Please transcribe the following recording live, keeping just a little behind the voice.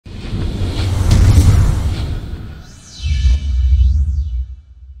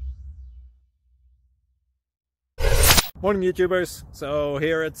Morning YouTubers. So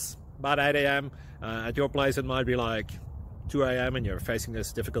here it's about 8 a.m. At your place it might be like 2 a.m. and you're facing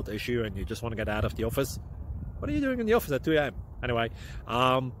this difficult issue and you just want to get out of the office. What are you doing in the office at 2 a.m.? Anyway,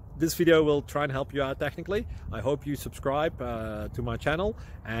 this video will try and help you out technically. I hope you subscribe to my channel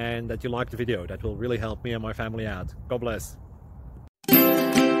and that you like the video. That will really help me and my family out. God bless.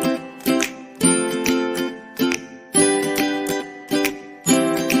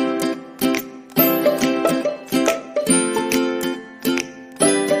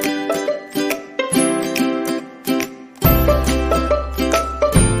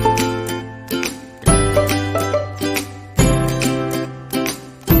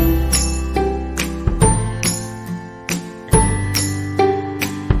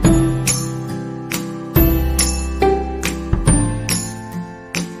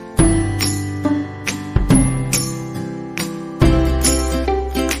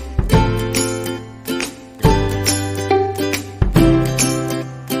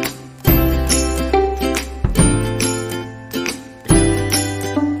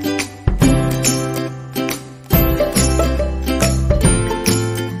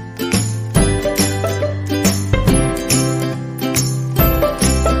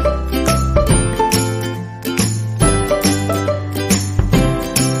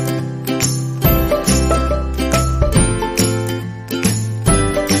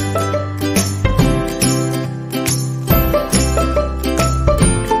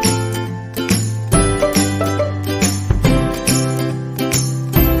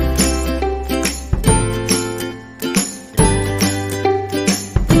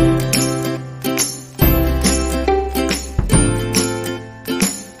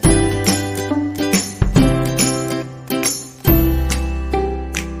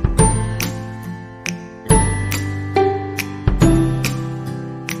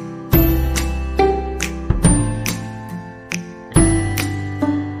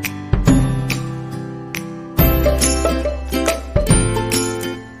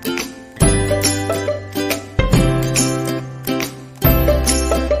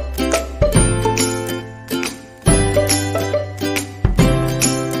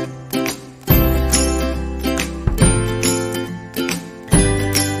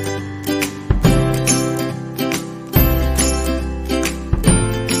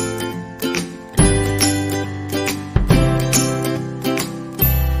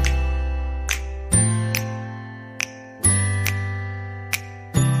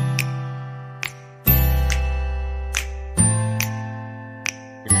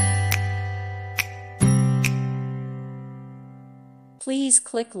 Please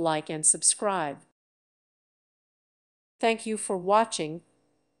click like and subscribe. Thank you for watching.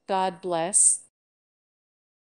 God bless.